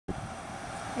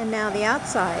And now the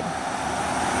outside.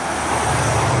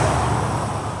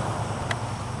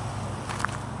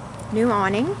 New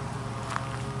awning.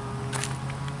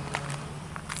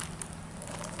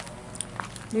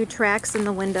 New tracks in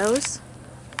the windows.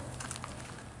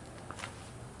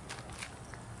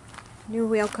 New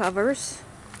wheel covers.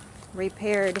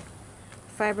 Repaired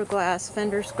fiberglass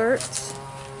fender skirts.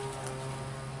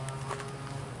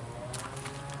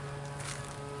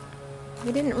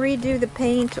 We didn't redo the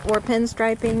paint or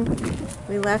pinstriping.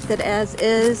 We left it as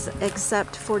is,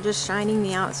 except for just shining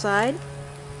the outside.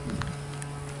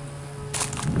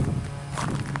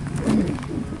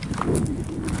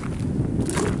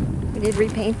 We did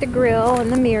repaint the grille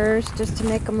and the mirrors just to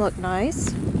make them look nice.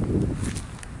 This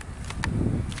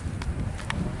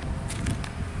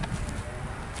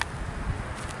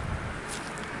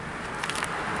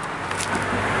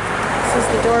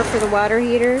is the door for the water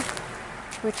heater,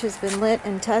 which has been lit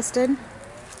and tested.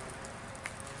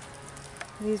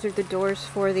 These are the doors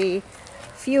for the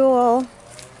fuel,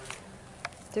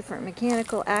 different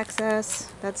mechanical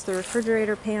access. That's the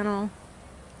refrigerator panel.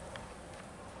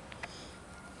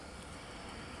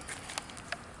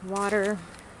 Water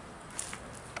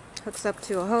hooks up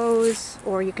to a hose,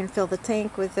 or you can fill the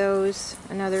tank with those.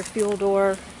 Another fuel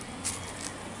door.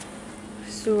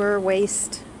 Sewer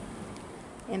waste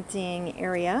emptying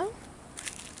area.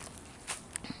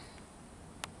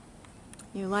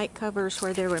 New light covers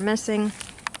where they were missing.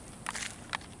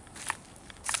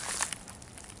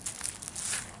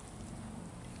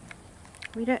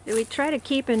 We try to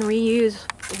keep and reuse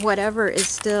whatever is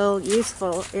still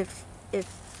useful. If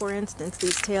for instance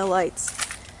these tail lights,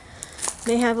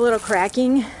 they have a little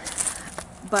cracking,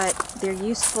 but they're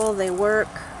useful, they work.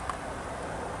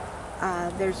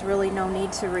 There's really no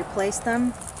need to replace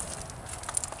them.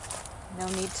 No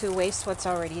need to waste what's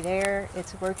already there.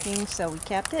 It's working, so we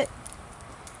kept it.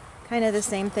 Kind of the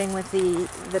same thing with the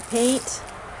paint.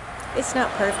 It's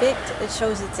not perfect, it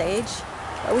shows its age,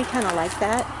 but we kind of like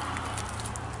that.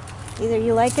 Either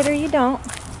you like it or you don't.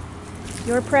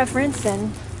 Your preference,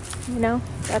 and you know,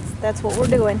 that's what we're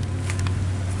doing.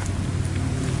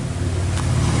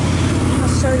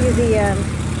 I'll show you the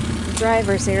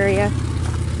driver's area.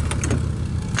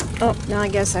 Oh, no, I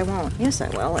guess I won't. Yes, I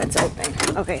will. It's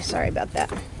open. Okay, sorry about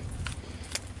that.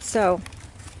 So,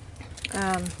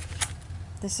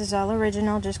 this is all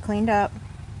original, just cleaned up.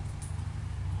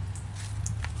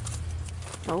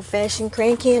 Old-fashioned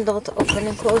crank handle to open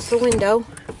and close the window,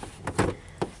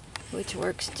 which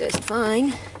works just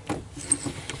fine.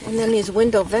 And then these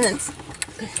window vents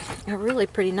are really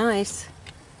pretty nice.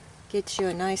 Gets you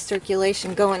a nice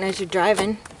circulation going as you're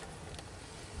driving.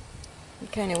 I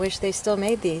kind of wish they still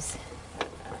made these.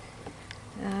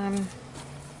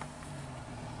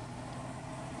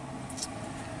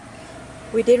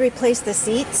 We did replace the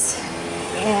seats,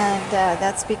 and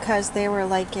that's because they were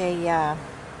like a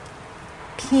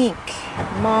pink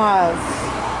mauve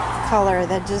color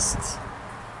that just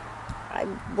I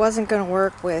wasn't going to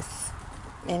work with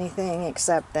anything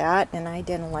except that, and I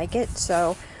didn't like it.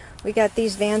 So we got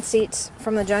these van seats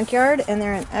from the junkyard, and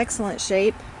they're in excellent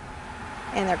shape,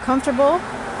 and they're comfortable.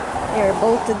 They're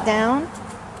bolted down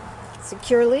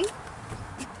securely.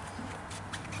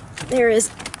 There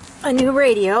is a new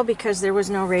radio, because there was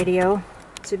no radio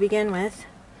to begin with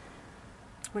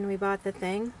when we bought the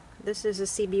thing. This is a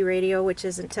CB radio, which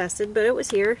isn't tested, but it was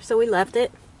here, so we left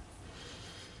it.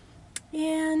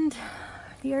 And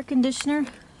the air conditioner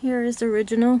here is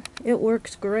original. It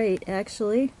works great,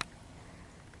 actually.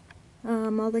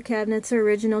 All the cabinets are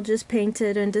original, just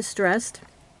painted and distressed.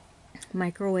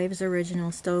 Microwaves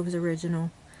original, stoves original.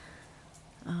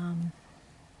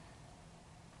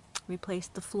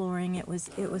 Replaced the flooring. It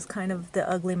was kind of the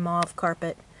ugly mauve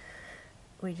carpet.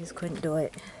 We just couldn't do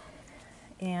it.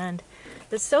 And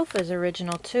the sofa's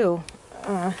original too.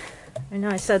 I know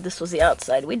I said this was the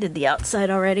outside. We did the outside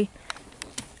already.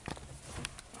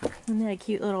 Isn't that a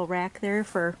cute little rack there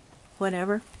for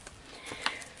whatever?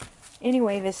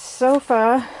 Anyway, this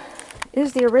sofa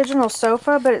is the original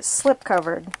sofa, but it's slip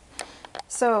covered.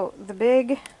 So the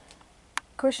big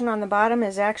cushion on the bottom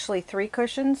is actually 3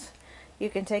 cushions. You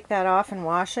can take that off and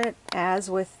wash it, as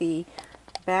with the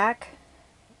back.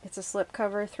 It's a slip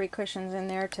cover, 3 cushions in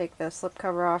there. Take the slip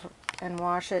cover off and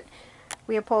wash it.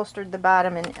 We upholstered the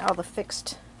bottom, and all the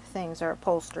fixed things are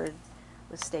upholstered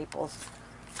with staples.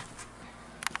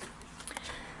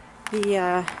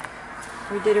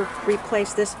 We did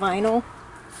replace this vinyl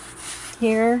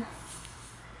here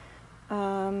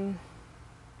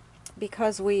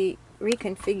because we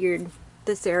reconfigured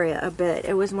this area a bit.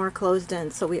 It was more closed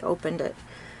in, so we opened it,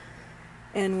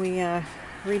 and we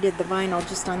redid the vinyl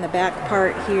just on the back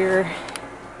part here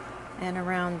and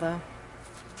around the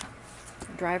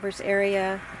driver's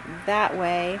area that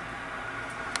way.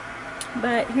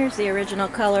 But here's the original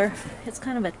color. It's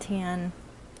kind of a tan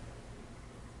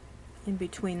in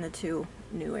between the two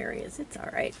new areas. It's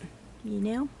alright, you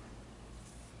know?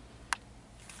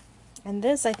 And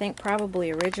this, I think,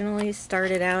 probably originally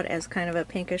started out as kind of a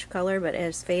pinkish color, but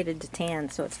has faded to tan,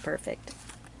 so it's perfect.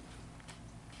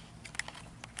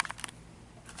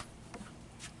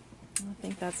 I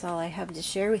think that's all I have to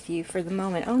share with you for the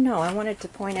moment. Oh no, I wanted to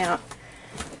point out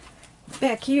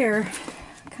back here,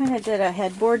 kind of did a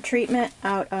headboard treatment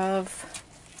out of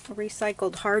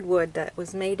recycled hardwood that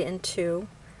was made into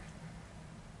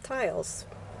tiles.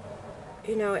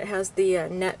 You know, it has the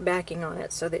net backing on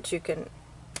it so that you can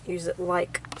use it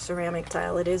like ceramic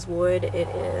tile. It is wood, it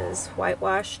is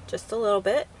whitewashed just a little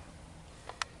bit.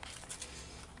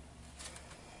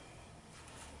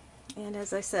 And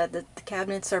as I said, the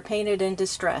cabinets are painted and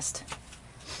distressed.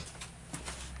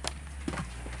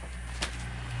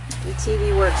 The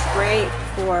TV works great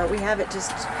for, we have it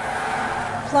just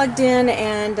plugged in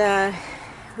and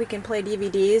we can play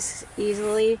DVDs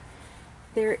easily.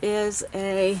 There is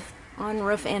a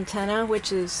on-roof antenna,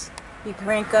 which is, you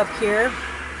crank up here.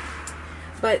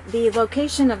 But the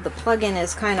location of the plug-in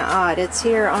is kind of odd. It's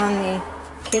here on the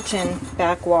kitchen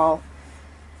back wall.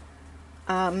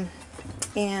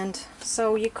 And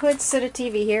so you could sit a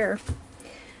TV here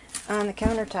on the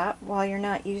countertop while you're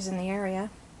not using the area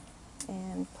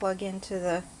and plug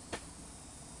into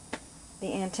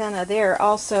the antenna there.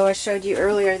 Also, I showed you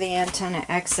earlier the antenna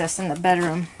access in the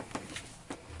bedroom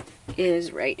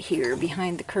is right here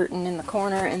behind the curtain in the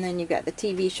corner, and then you've got the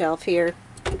TV shelf here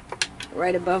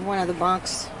right above one of the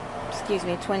bunks, excuse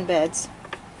me, twin beds,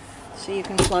 so you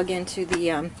can plug into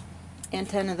the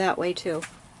antenna that way too.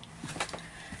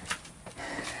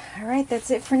 Alright, that's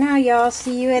it for now, y'all.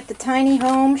 See you at the Tiny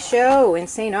Home Show in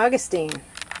St. Augustine.